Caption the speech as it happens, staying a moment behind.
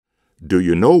Do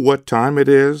you know what time it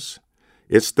is?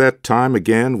 It's that time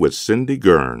again with Cindy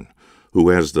Gurn, who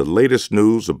has the latest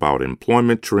news about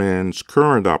employment trends,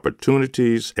 current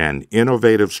opportunities, and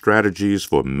innovative strategies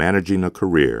for managing a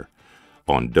career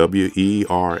on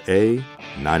WERA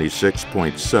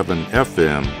 96.7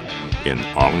 FM in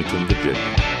Arlington,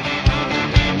 Virginia.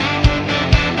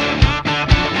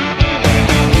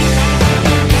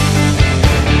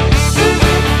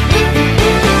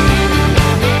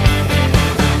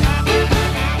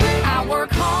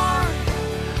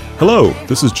 Hello,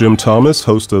 this is Jim Thomas,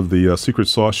 host of the Secret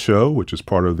Sauce Show, which is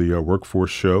part of the Workforce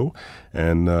Show.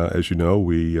 And as you know,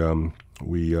 we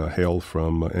hail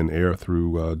from and air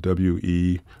through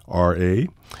WERA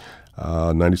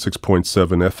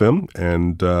 96.7 FM.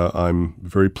 And I'm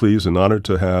very pleased and honored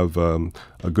to have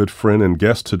a good friend and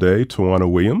guest today, Tujuanna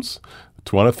Williams.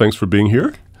 Tujuanna, thanks for being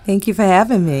here. Thank you for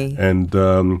having me. And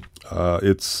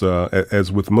it's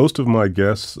as with most of my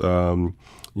guests,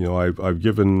 I've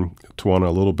given Tujuanna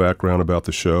a little background about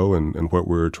the show and what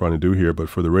we're trying to do here. But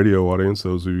for the radio audience,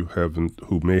 those who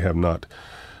may have not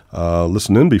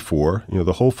listened in before,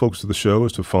 the whole focus of the show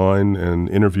is to find and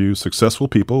interview successful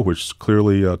people, which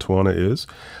clearly Tujuanna is.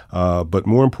 But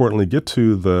more importantly, get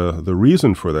to the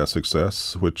reason for that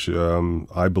success, which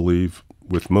I believe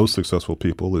with most successful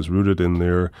people is rooted in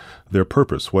their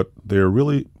purpose, what they're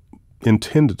really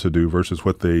intended to do versus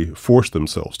what they force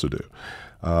themselves to do.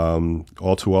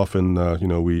 All too often,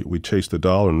 we chase the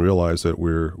dollar and realize that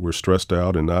we're stressed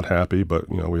out and not happy, but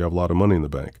we have a lot of money in the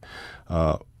bank,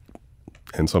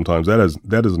 and sometimes that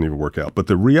doesn't even work out. But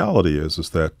the reality is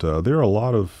that there are a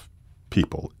lot of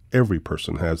people. Every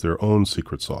person has their own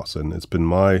secret sauce, and it's been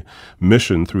my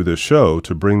mission through this show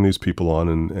to bring these people on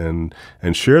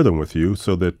and share them with you,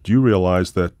 so that you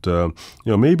realize that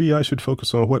maybe I should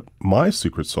focus on what my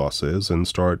secret sauce is and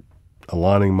start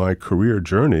aligning my career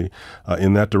journey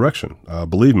in that direction.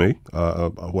 Believe me,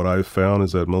 what I've found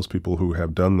is that most people who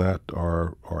have done that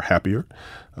are happier,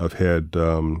 have had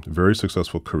very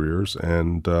successful careers,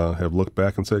 and have looked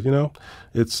back and said,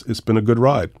 it's been a good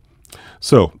ride.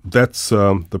 So that's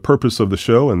the purpose of the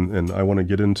show, and I want to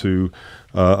get into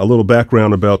a little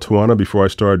background about Tujuanna before I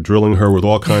start drilling her with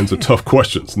all kinds of tough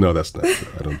questions. No, that's not true.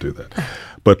 I don't do that.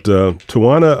 But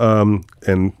Tujuanna,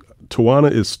 and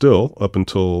Tujuanna is still, up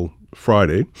until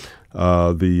Friday,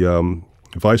 the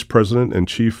Vice President and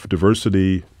Chief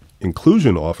Diversity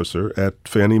Inclusion Officer at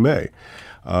Fannie Mae.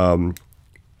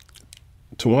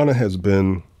 Tujuanna has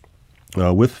been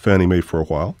with Fannie Mae for a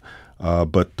while,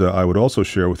 but I would also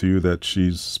share with you that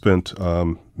she's spent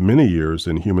many years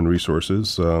in human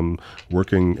resources,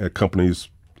 working at companies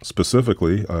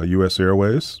specifically U.S.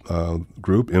 Airways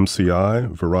Group,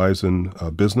 MCI,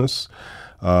 Verizon Business,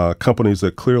 companies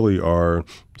that clearly are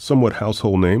somewhat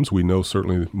household names. We know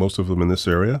certainly most of them in this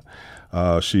area.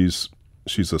 She's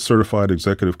a certified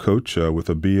executive coach with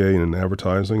a BA in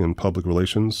advertising and public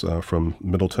relations from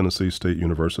Middle Tennessee State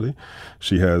University.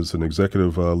 She has an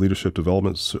executive leadership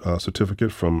development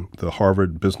certificate from the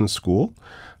Harvard Business School.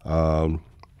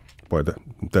 Boy,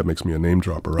 that makes me a name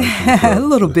dropper, right? A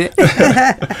little bit.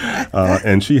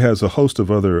 And she has a host of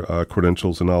other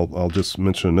credentials, and I'll just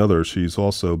mention another. She's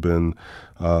also been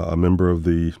a member of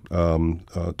the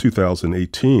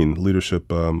 2018 Leadership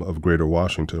of Greater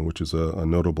Washington, which is a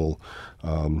notable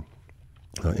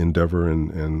endeavor,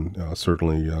 and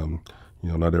certainly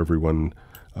not everyone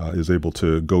is able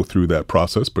to go through that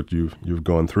process, but you've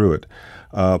gone through it.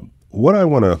 What I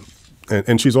want to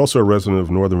And she's also a resident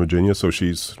of Northern Virginia, so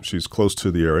she's close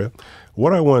to the area.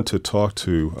 What I wanted to talk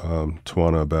to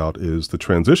Tujuanna about is the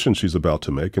transition she's about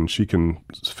to make, and she can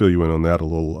fill you in on that a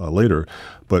little later.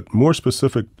 But more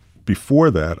specific,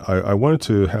 before that, I wanted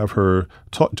to have her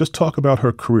talk about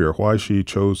her career, why she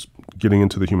chose getting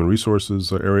into the human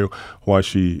resources area, why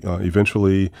she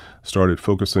eventually started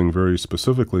focusing very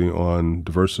specifically on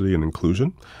diversity and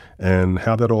inclusion, and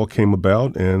how that all came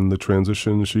about and the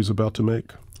transition she's about to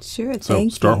make. Sure, so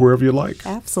thank you. Start wherever you like.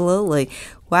 Absolutely.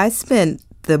 Well, I spent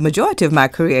the majority of my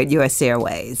career at U.S.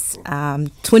 Airways,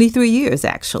 23 years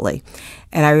actually.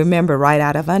 And I remember right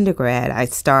out of undergrad, I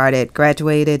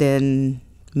graduated in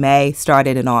May,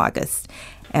 started in August.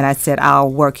 And I said, I'll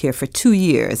work here for 2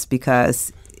 years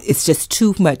because it's just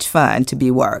too much fun to be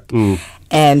work.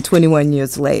 And 21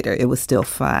 years later, it was still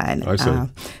fun. I see.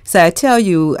 So I tell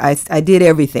you, I did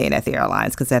everything at the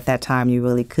airlines because at that time you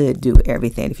really could do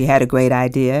everything. If you had a great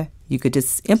idea, you could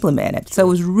just implement it. So it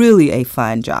was really a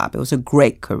fun job. It was a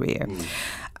great career.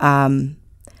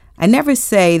 I never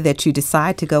say that you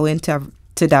decide to go into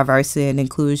diversity and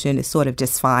inclusion. It sort of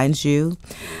just finds you.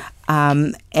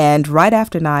 And right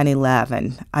after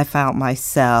 9/11, I found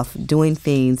myself doing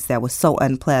things that were so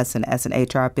unpleasant as an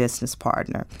HR business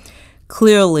partner.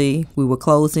 Clearly, we were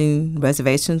closing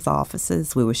reservations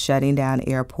offices. We were shutting down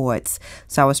airports.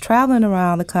 So I was traveling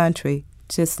around the country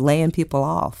just laying people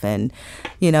off. And,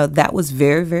 that was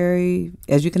very, very,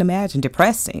 as you can imagine,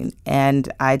 depressing.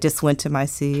 And I just went to my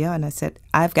CEO and I said,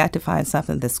 I've got to find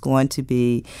something that's going to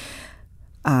be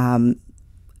not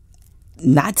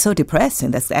so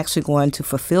depressing, that's actually going to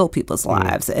fulfill people's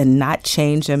lives and not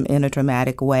change them in a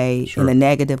dramatic way, in a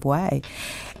negative way.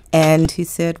 And he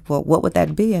said, well, what would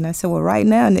that be? And I said, well, right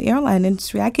now in the airline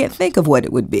industry, I can't think of what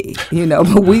it would be,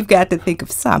 but we've got to think of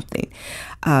something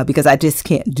because I just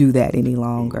can't do that any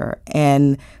longer.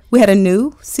 And we had a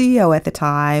new CEO at the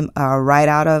time, right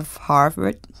out of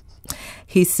Harvard.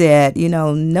 He said,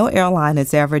 no airline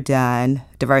has ever done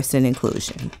diversity and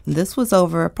inclusion. This was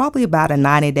over probably about a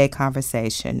 90-day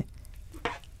conversation.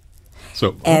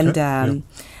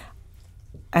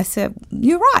 I said,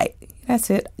 you're right. I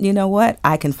said, you know what?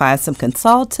 I can find some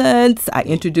consultants. I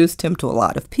introduced him to a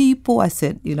lot of people. I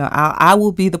said, I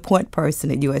will be the point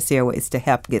person at U.S. Airways to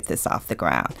help get this off the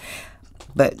ground.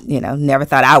 But, never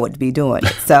thought I would be doing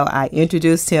it. So I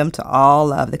introduced him to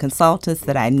all of the consultants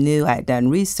that I knew. I had done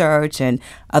research, and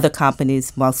other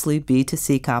companies, mostly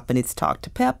B2C companies, talked to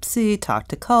Pepsi, talked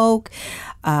to Coke,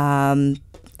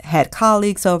 had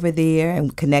colleagues over there,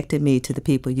 and connected me to the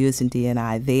people using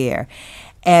D&I there.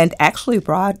 And actually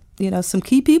brought, some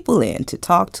key people in to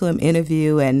talk to him,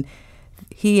 interview, and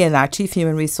he and our chief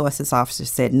human resources officer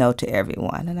said no to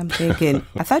everyone. And I'm thinking,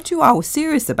 I thought you all were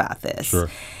serious about this. Sure.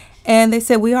 And they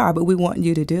said, we are, but we want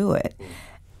you to do it.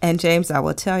 And James, I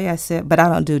will tell you, I said, but I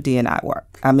don't do D&I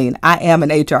work. I mean, I am an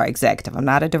HR executive. I'm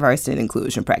not a diversity and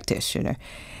inclusion practitioner.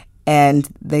 And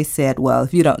they said, well,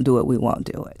 if you don't do it, we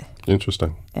won't do it.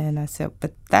 Interesting. And I said,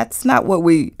 but that's not what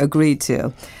we agreed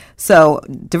to. So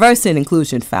diversity and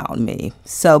inclusion found me.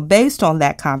 So based on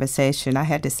that conversation, I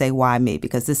had to say, why me?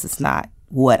 Because this is not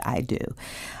what I do.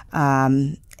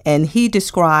 And he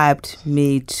described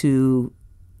me to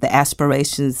the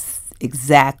aspirations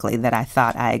exactly that I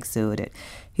thought I exuded.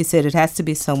 He said, it has to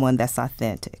be someone that's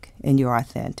authentic, and you're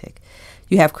authentic.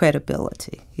 You have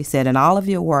credibility. He said, in all of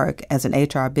your work as an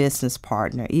HR business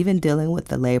partner, even dealing with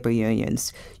the labor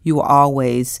unions, you were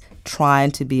always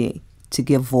trying to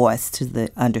give voice to the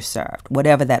underserved,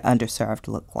 whatever that underserved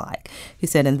looked like. He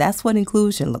said, and that's what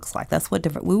inclusion looks like. That's what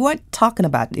we weren't talking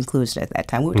about inclusion at that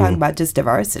time. We were talking about just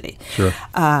diversity. Sure.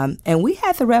 And we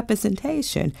had the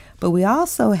representation, but we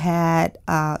also had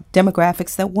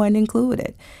demographics that weren't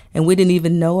included. And we didn't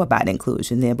even know about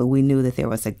inclusion then, but we knew that there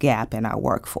was a gap in our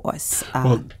workforce.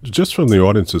 Well, just from the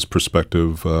audience's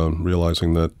perspective,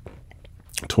 realizing that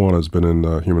Tujuanna has been in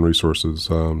human resources,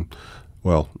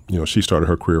 she started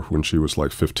her career when she was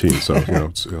like 15, so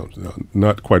it's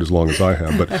not quite as long as I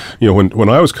have. But when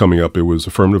I was coming up, it was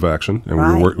affirmative action, and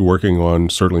we were working on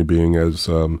certainly being as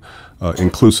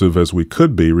inclusive as we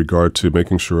could be, regard to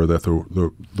making sure that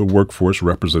the workforce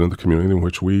represented the community in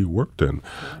which we worked in,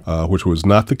 which was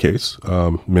not the case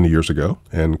many years ago.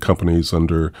 And companies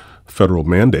under federal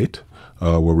mandate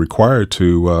were required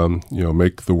to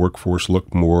make the workforce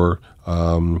look more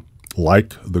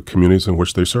like the communities in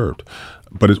which they served.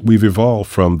 But we've evolved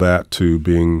from that to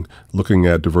looking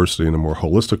at diversity in a more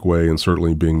holistic way, and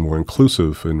certainly being more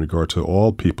inclusive in regard to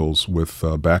all peoples with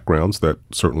backgrounds that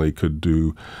certainly could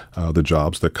do the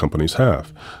jobs that companies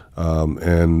have.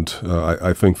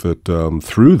 I think that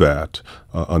through that,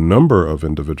 a number of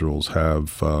individuals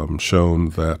have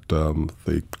shown that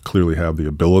they clearly have the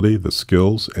ability, the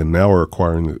skills, and now are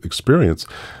acquiring the experience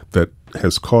that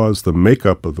has caused the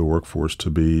makeup of the workforce to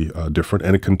be different,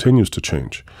 and it continues to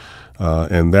change.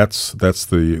 And that's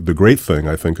the great thing,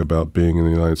 I think, about being in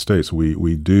the United States.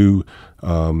 We do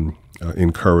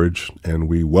encourage and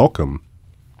we welcome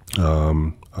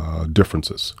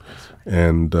differences,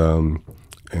 and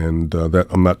that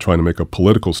I'm not trying to make a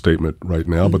political statement right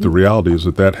now, but the reality is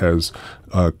that has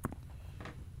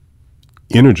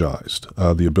energized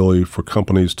the ability for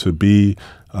companies to be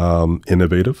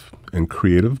innovative and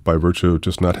creative by virtue of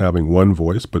just not having one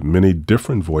voice, but many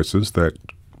different voices that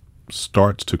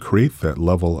starts to create that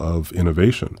level of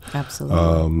innovation.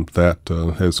 Absolutely. That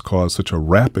has caused such a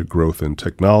rapid growth in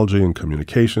technology and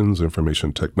communications,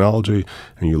 information technology.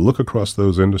 And you look across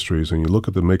those industries and you look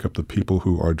at the makeup of the people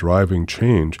who are driving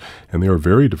change, and they are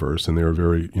very diverse, and they are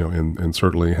very, and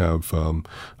certainly have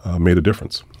made a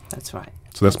difference. That's right.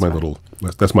 So that's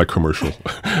that's my commercial.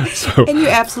 And you're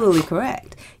absolutely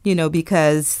correct,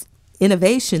 because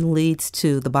innovation leads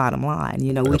to the bottom line. We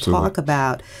Absolutely. talk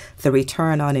about the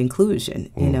return on inclusion,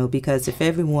 because if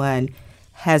everyone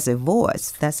has a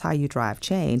voice, that's how you drive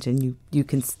change. And you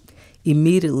can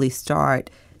immediately start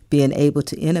being able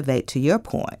to innovate, to your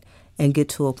point, and get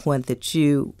to a point that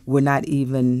you were not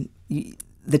even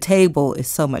the table is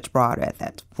so much broader at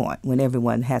that point when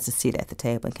everyone has a seat at the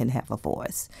table and can have a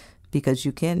voice, because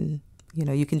you can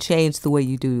change the way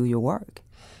you do your work.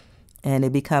 And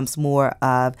it becomes more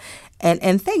of,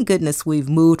 and thank goodness we've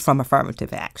moved from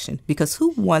affirmative action, because who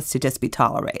wants to just be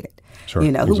tolerated? Sure,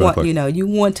 Exactly. You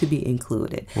want to be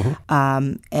included.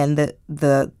 Mm-hmm. And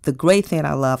the great thing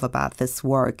I love about this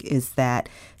work is that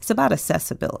it's about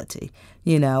accessibility,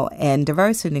 and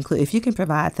diversity and inclusion. If you can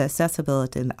provide the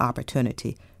accessibility and the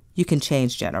opportunity, you can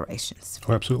change generations.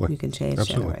 Oh, absolutely. You can change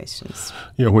generations.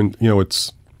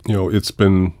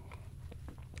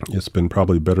 It's been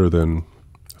probably better than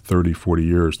 30, 40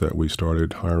 years that we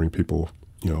started hiring people,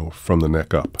 from the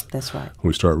neck up. That's right.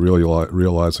 We start really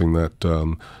realizing that,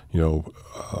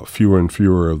 fewer and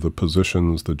fewer of the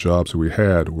positions, the jobs that we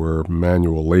had were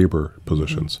manual labor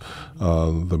positions.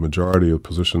 Mm-hmm. The majority of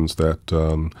positions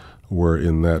that were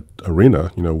in that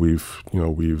arena, we've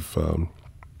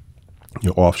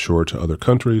offshore to other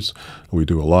countries. We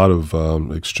do a lot of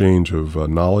exchange of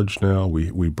knowledge now.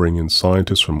 We bring in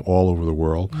scientists from all over the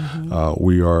world. Mm-hmm.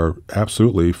 We are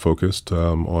absolutely focused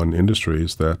on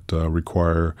industries that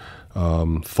require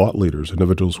thought leaders,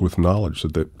 individuals with knowledge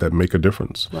that make a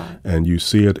difference. Right. And you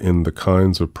see it in the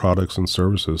kinds of products and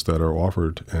services that are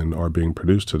offered and are being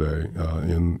produced today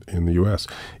in the U.S.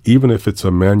 Even if it's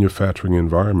a manufacturing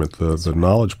environment, the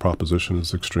knowledge proposition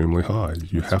is extremely high.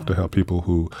 You have to have people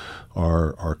who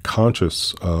are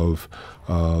conscious of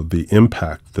the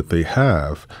impact that they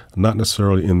have, not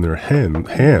necessarily in their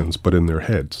hands, but in their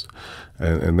heads.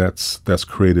 And that's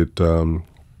created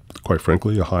quite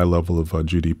frankly, a high level of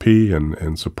GDP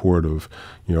and support of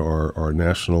our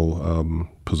national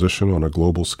position on a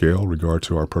global scale regard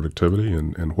to our productivity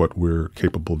and what we're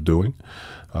capable of doing.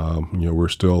 We're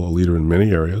still a leader in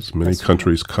many areas. Many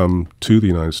countries come to the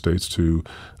United States to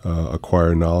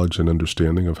acquire knowledge and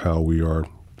understanding of how we are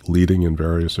leading in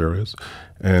various areas.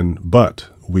 But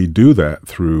we do that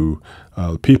through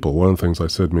people. One of the things I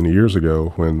said many years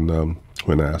ago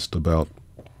when asked about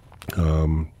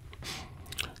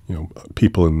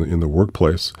people in the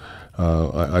workplace,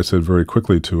 I said very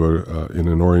quickly in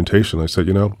an orientation, I said,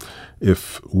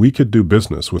 if we could do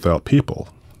business without people,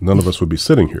 none of us would be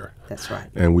sitting here. That's right.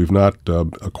 And we've not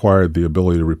acquired the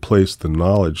ability to replace the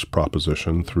knowledge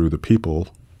proposition through the people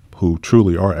who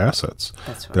truly are assets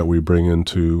that we bring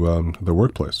into the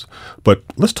workplace. But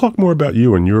let's talk more about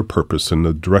you and your purpose and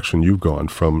the direction you've gone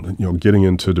from getting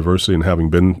into diversity and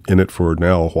having been in it for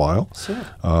now a while. Sure.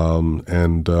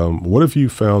 What have you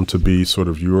found to be sort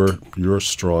of your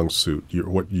strong suit,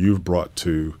 what you've brought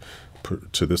to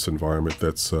this environment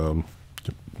that's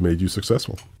made you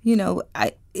successful?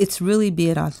 It's really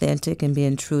being authentic and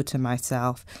being true to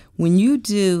myself. When you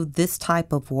do this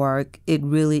type of work, it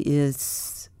really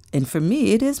is. And for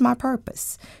me, it is my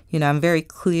purpose. I'm very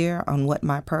clear on what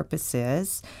my purpose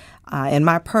is. And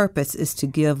my purpose is to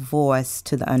give voice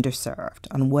to the underserved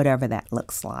on whatever that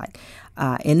looks like.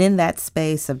 And in that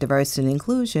space of diversity and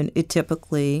inclusion, it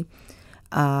typically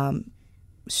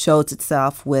shows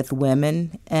itself with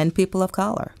women and people of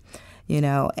color.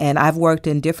 And I've worked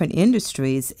in different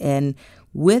industries. And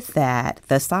with that,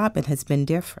 the assignment has been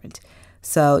different.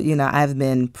 So, I've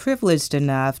been privileged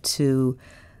enough to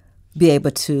be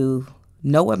able to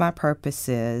know what my purpose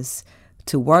is,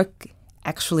 to work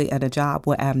actually at a job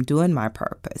where I'm doing my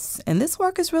purpose. And this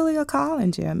work is really a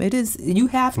calling, Jim. It is. You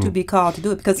have to be called to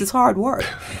do it because it's hard work.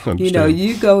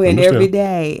 You go in every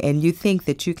day and you think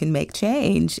that you can make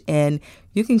change, and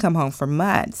you can come home for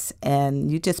months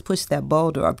and you just push that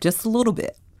boulder up just a little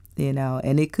bit,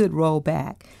 and it could roll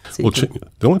back. So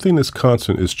the only thing that's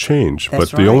constant is change.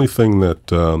 That's but the only thing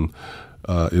that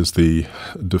is the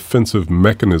defensive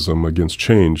mechanism against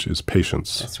change is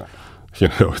patience. That's right.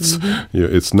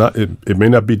 It's not. It may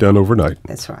not be done overnight.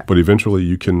 That's right. But eventually,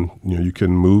 you can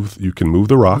move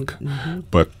the rock. Mm-hmm.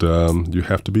 But you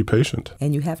have to be patient.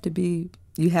 And you have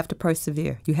to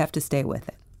persevere. You have to stay with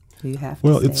it. You have to.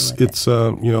 Well,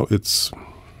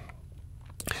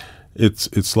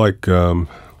 it's like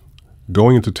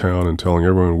going into town and telling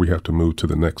everyone we have to move to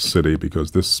the next city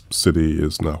because this city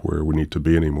is not where we need to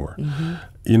be anymore. Mm-hmm.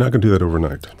 You're not going to do that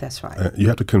overnight. That's right. You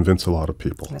have to convince a lot of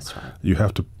people. That's right. You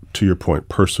have to your point,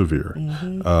 persevere.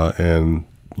 Mm-hmm. And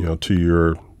to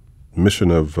your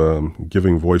mission of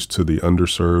giving voice to the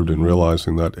underserved and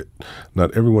realizing that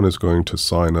not everyone is going to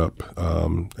sign up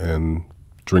and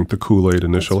drink the Kool-Aid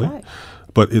initially. That's right.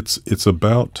 But it's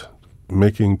about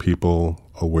making people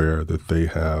aware that they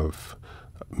have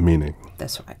meaning.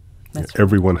 That's right. That's right.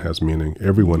 Everyone has meaning.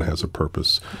 Everyone has a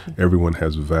purpose. Everyone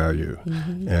has value.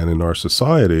 And in our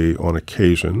society, on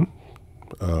occasion,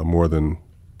 more than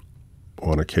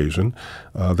on occasion,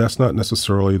 that's not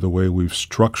necessarily the way we've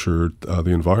structured the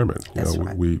environment. That's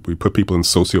right. We put people in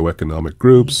socioeconomic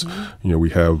groups. We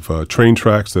have train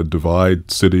tracks that divide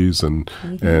cities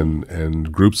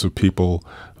and groups of people.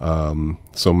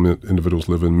 Some individuals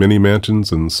live in mini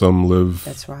mansions, and some live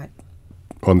That's right.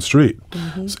 on the street.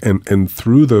 And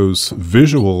through those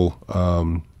visual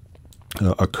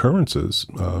occurrences,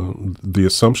 the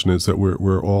assumption is that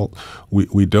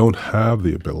we don't have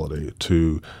the ability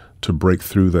to break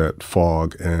through that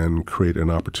fog and create an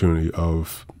opportunity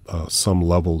of some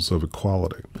levels of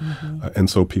equality, and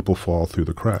so people fall through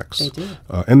the cracks. They do.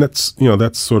 And that's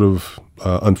sort of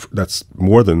that's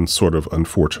more than sort of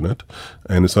unfortunate,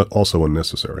 and it's also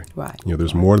unnecessary. Right.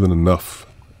 There's more than enough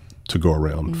to go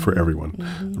around for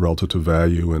everyone, relative to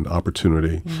value and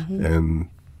opportunity and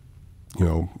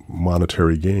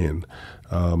monetary gain.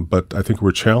 But I think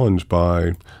we're challenged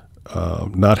by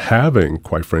not having,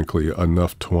 quite frankly,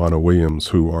 enough Tujuanna Williams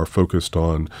who are focused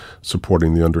on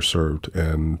supporting the underserved.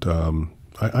 And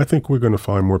I think we're going to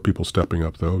find more people stepping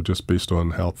up, though, just based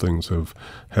on how things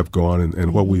have gone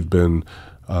and what we've been,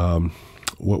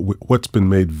 what's been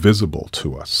made visible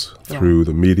to us through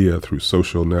the media, through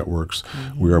social networks.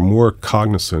 We are more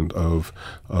cognizant of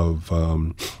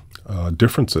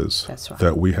differences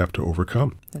that we have to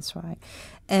overcome. That's right.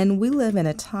 And we live in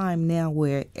a time now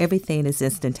where everything is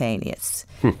instantaneous.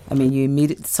 I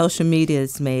mean, social media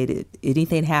has made it,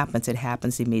 anything happens, it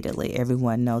happens immediately.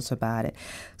 Everyone knows about it.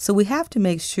 So we have to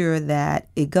make sure that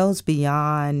it goes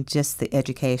beyond just the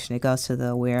education. It goes to the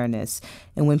awareness.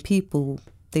 And when people,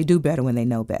 they do better when they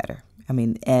know better. I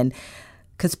mean, and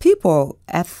because people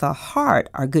at the heart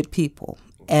are good people.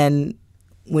 And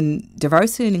when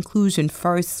diversity and inclusion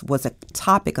first was a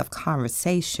topic of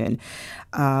conversation,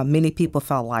 many people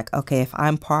felt like, okay, if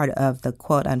I'm part of the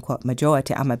quote-unquote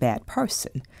majority, I'm a bad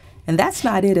person. And that's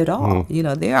not it at all.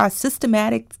 There are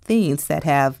systematic things that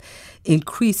have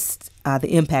increased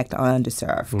the impact on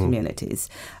underserved communities.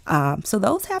 So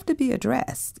those have to be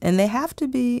addressed, and they have to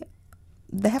be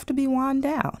wound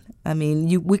down. I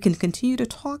mean, we can continue to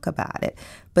talk about it,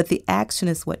 but the action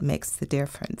is what makes the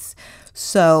difference.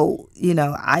 So,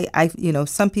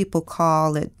 some people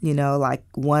call it, like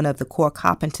one of the core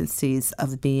competencies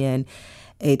of being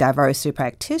a diversity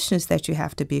practitioner is that you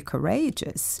have to be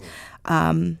courageous.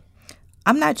 I'm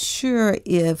not sure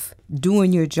if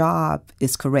doing your job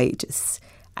is courageous.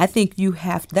 I think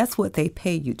that's what they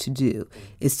pay you to do,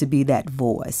 is to be that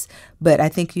voice. But I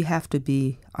think you have to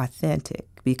be authentic,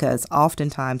 because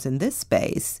oftentimes in this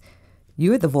space,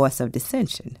 you're the voice of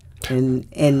dissension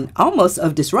and almost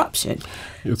of disruption.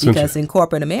 Because in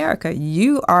corporate America,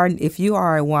 if you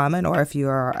are a woman or if you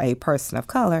are a person of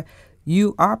color,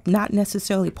 you are not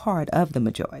necessarily part of the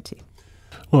majority.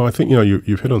 Well, I think,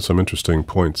 you've hit on some interesting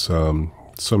points.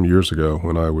 Some years ago,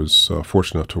 when I was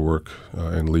fortunate enough to work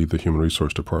and lead the Human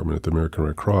Resource Department at the American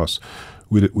Red Cross,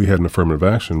 we had an affirmative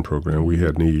action program. We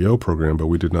had an EEO program, but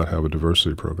we did not have a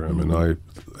diversity program. And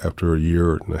after a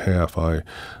year and a half, I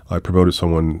promoted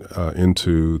someone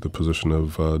into the position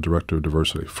of Director of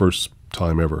Diversity, first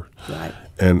time ever. Right.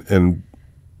 And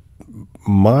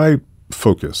my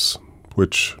focus,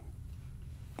 which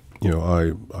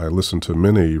I listened to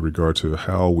many regard to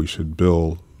how we should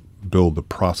build the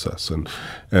process. And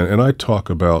I talk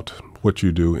about what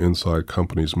you do inside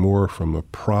companies more from a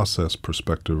process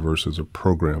perspective versus a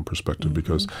program perspective,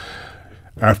 because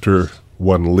after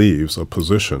one leaves a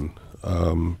position,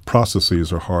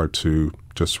 processes are hard to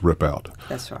just rip out.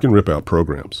 That's right. You can rip out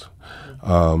programs.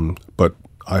 But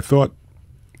I thought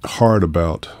hard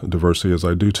about diversity, as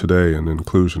I do today, and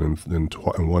inclusion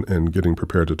and getting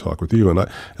prepared to talk with you.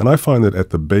 And I find that at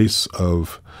the base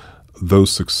of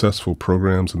those successful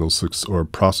programs and those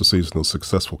processes and those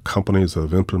successful companies that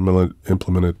have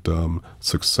implemented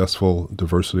successful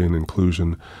diversity and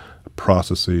inclusion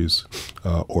processes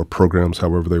or programs,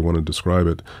 however they want to describe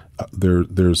it,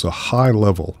 there's a high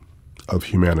level of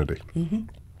humanity.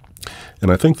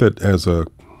 And I think that as a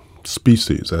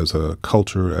species, as a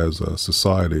culture, as a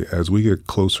society, as we get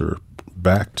closer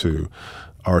back to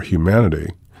our humanity,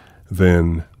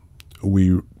 then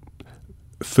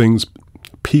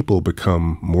people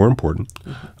become more important.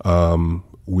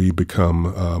 We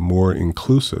become more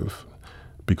inclusive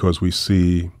because we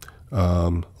see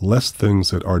less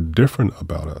things that are different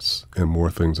about us and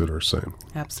more things that are the same.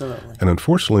 Absolutely. And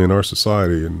unfortunately, in our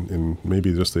society, and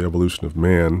maybe just the evolution of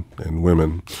man and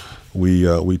women,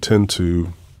 we tend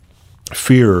to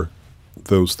fear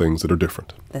those things that are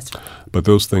different. That's right. But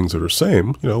those things that are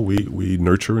same, we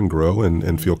nurture and grow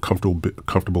and feel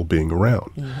comfortable being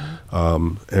around.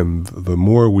 And the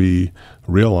more we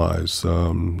realize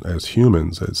as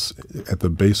humans, as at the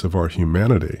base of our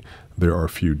humanity, there are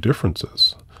few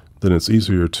differences, then it's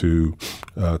easier to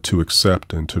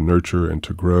accept and to nurture and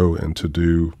to grow and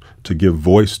to give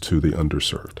voice to the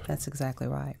underserved. That's exactly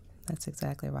right. That's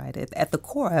exactly right. At the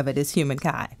core of it is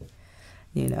humankind.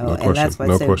 No and that's why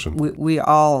I say question. we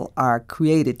all are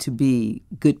created to be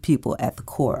good people at the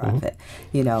core of it.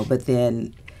 But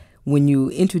then when you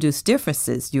introduce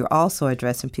differences, you're also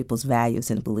addressing people's values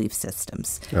and belief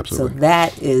systems. Absolutely. So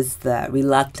that is the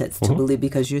reluctance to believe,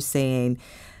 because you're saying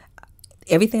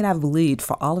everything I've believed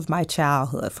for all of my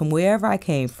childhood, from wherever I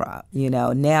came from,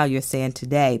 now you're saying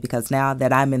today, because now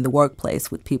that I'm in the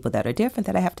workplace with people that are different,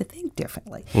 that I have to think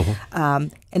differently.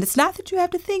 And it's not that you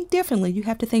have to think differently. You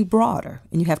have to think broader,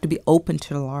 and you have to be open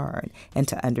to learn and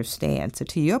to understand. So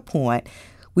to your point,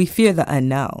 we fear the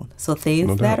unknown. So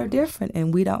things that are different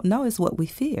and we don't know is what we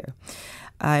fear.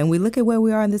 And we look at where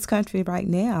we are in this country right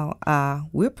now,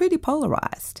 we're pretty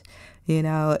polarized. We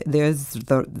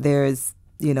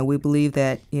believe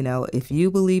that, if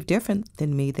you believe different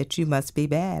than me, that you must be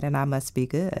bad and I must be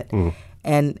good.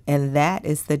 And that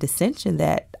is the dissension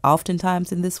that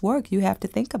oftentimes in this work you have to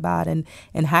think about. And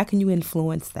how can you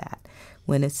influence that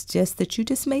when it's just that you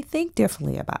just may think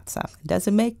differently about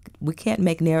something? We can't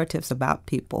make narratives about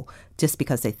people just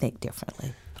because they think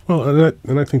differently. Well,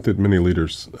 and I think that many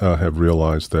leaders have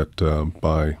realized that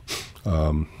by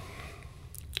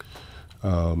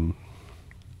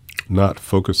not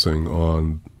focusing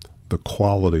on the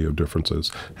quality of differences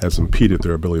has impeded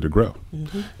their ability to grow.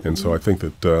 And so I think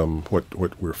that what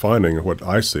we're finding, and what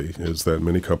I see, is that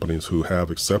many companies who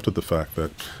have accepted the fact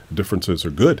that differences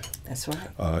are good, that's right,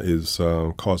 is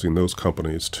causing those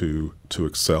companies to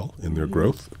excel in their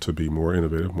growth, to be more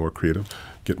innovative, more creative,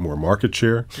 get more market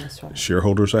share. That's right.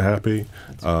 Shareholders are happy,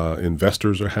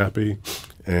 investors are happy,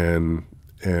 and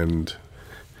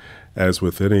as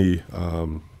with any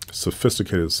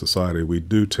sophisticated society, we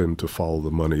do tend to follow the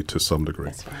money to some degree.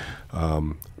 That's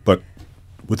right. But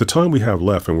with the time we have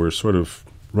left, and we're sort of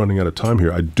running out of time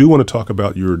here, I do want to talk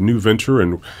about your new venture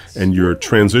and your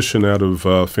transition out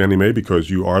of Fannie Mae, because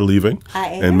you are leaving. I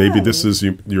am. And maybe this is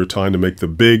your time to make the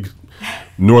big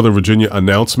Northern Virginia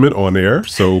announcement on air.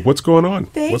 So what's going on?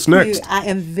 What's next? You. I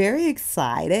am very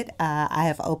excited. I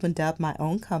have opened up my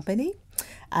own company.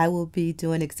 I will be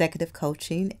doing executive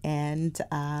coaching and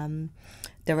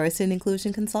diversity and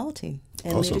inclusion consulting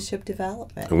and leadership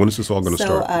development. And when is this all going to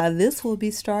start? So this will be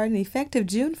starting effective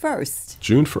June 1st.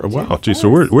 June 1st. Wow. Gee, so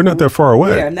we're not that far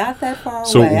away. We're not that far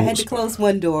away. I had to close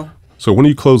one door. So when are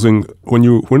you closing?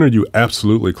 When are you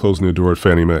absolutely closing the door at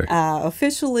Fannie Mae?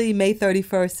 Officially, May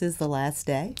 31st is the last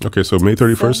day. Okay, so May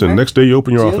 31st, and next day you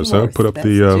open your office, huh? Put up That's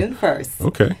June 1st.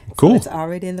 Okay, cool. So it's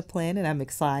already in the plan, and I'm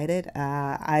excited.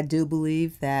 I do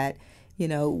believe that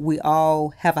we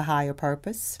all have a higher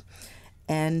purpose,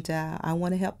 and I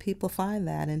want to help people find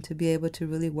that and to be able to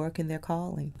really work in their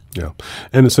calling. Yeah,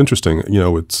 and it's interesting.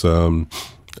 It's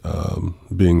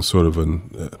being sort of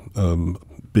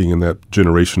being in that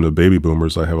generation of baby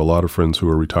boomers, I have a lot of friends who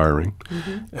are retiring,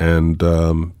 and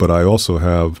but I also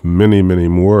have many, many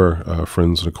more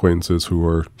friends and acquaintances who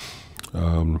are,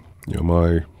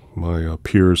 my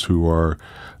peers who are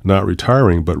not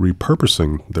retiring but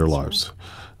repurposing their lives,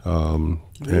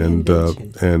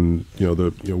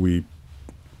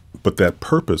 but that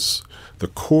purpose, the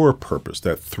core purpose,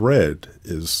 that thread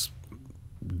is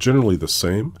generally the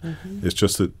same. It's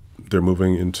just that they're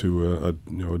moving into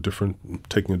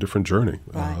taking a different journey,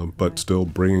 but still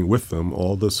bringing with them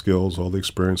all the skills, all the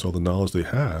experience, all the knowledge they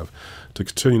have to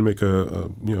continue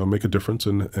to make a difference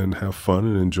and have fun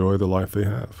and enjoy the life they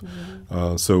have.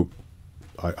 So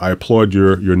I applaud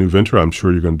your new venture. I'm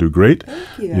sure you're going to do great.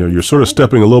 Thank you. You're sort of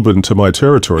stepping a little bit into my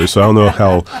territory, so I don't know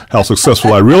how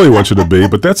successful I really want you to be,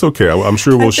 but that's okay. I'm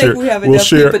sure we'll share. We have enough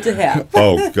people to help.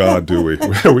 Oh God, do we?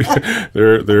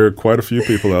 There are quite a few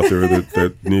people out there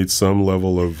that need some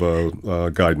level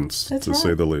of guidance, to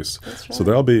say the least. That's right. So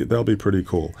that'll be pretty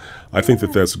cool. I think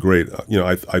that's great.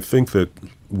 I think that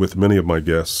with many of my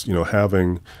guests,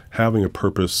 having a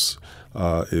purpose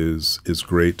is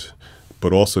great.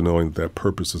 But also knowing that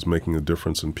purpose is making a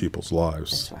difference in people's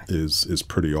lives is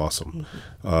pretty awesome.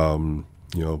 There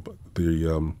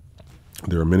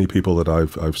are many people that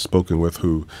I've spoken with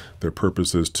who their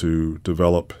purpose is to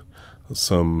develop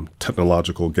some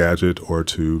technological gadget or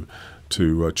to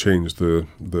change the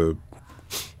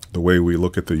way we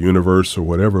look at the universe or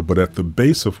whatever. But at the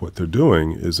base of what they're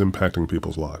doing is impacting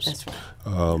people's lives. That's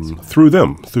right. Through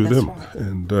them. Right.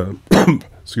 And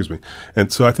Excuse me.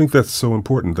 And so I think that's so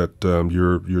important that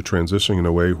you're transitioning in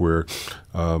a way where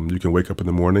you can wake up in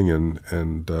the morning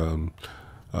and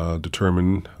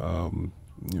determine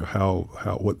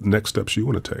what next steps you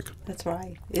want to take. That's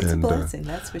right. It's a blessing,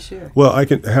 that's for sure. Well, I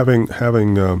can having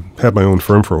had my own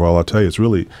firm for a while. I'll tell you, it's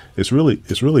really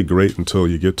great until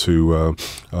you get to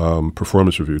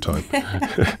performance review time,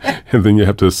 and then you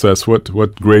have to assess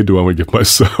what grade do I want to give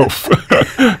myself.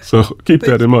 So keep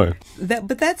that in mind.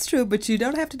 But that's true. But you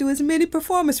don't have to do as many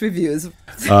performance reviews.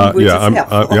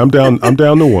 I'm down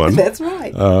to one. That's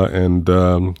right.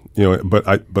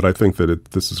 But I think that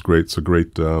this is great. It's a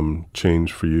great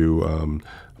change for you.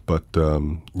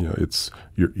 It's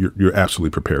you're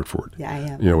absolutely prepared for it. Yeah, I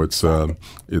am.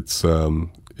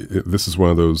 This is one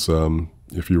of those.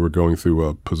 If you were going through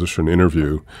a position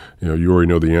interview, you already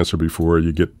know the answer before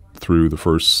you get through the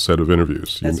first set of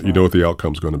interviews. You know what the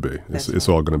outcome's going to be. It's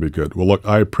all going to be good. Well, look,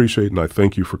 I appreciate and I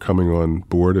thank you for coming on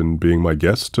board and being my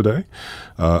guest today.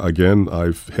 Again,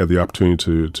 I've had the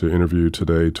opportunity to interview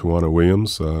today Tujuanna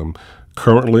Williams.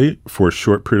 Currently, for a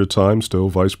short period of time, still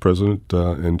Vice President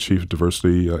and Chief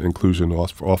Diversity Inclusion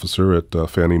Officer at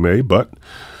Fannie Mae. But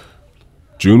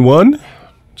June 1,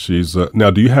 she's now.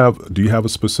 Do you have a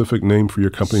specific name for your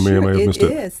company? Sure, I may have missed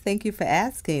it. It is. Thank you for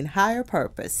asking. Higher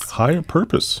Purpose. Higher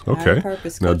Purpose. Okay. Higher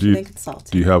Purpose Coaching and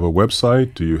Consulting. Do you have a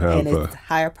website? Do you have? And it's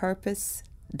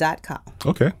higherpurpose.com.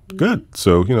 Okay. Good.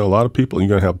 So a lot of people. You're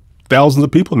going to have thousands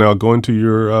of people now going to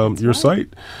your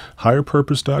site,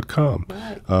 higherpurpose.com.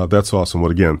 Right. That's awesome.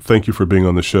 Well, again, thank you for being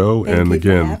on the show. Thank you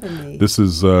again, for having me. This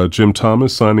is Jim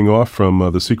Thomas signing off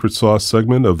from the Secret Sauce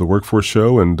segment of the Workforce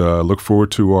Show, and look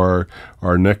forward to our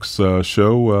next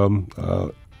show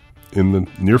in the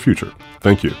near future.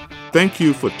 Thank you. Thank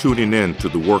you for tuning in to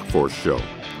the Workforce Show.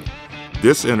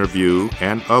 This interview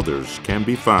and others can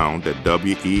be found at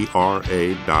WERA.FM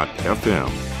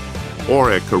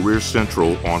or at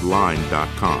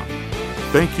CareerCentralOnline.com.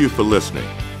 Thank you for listening.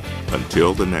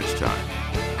 Until the next time.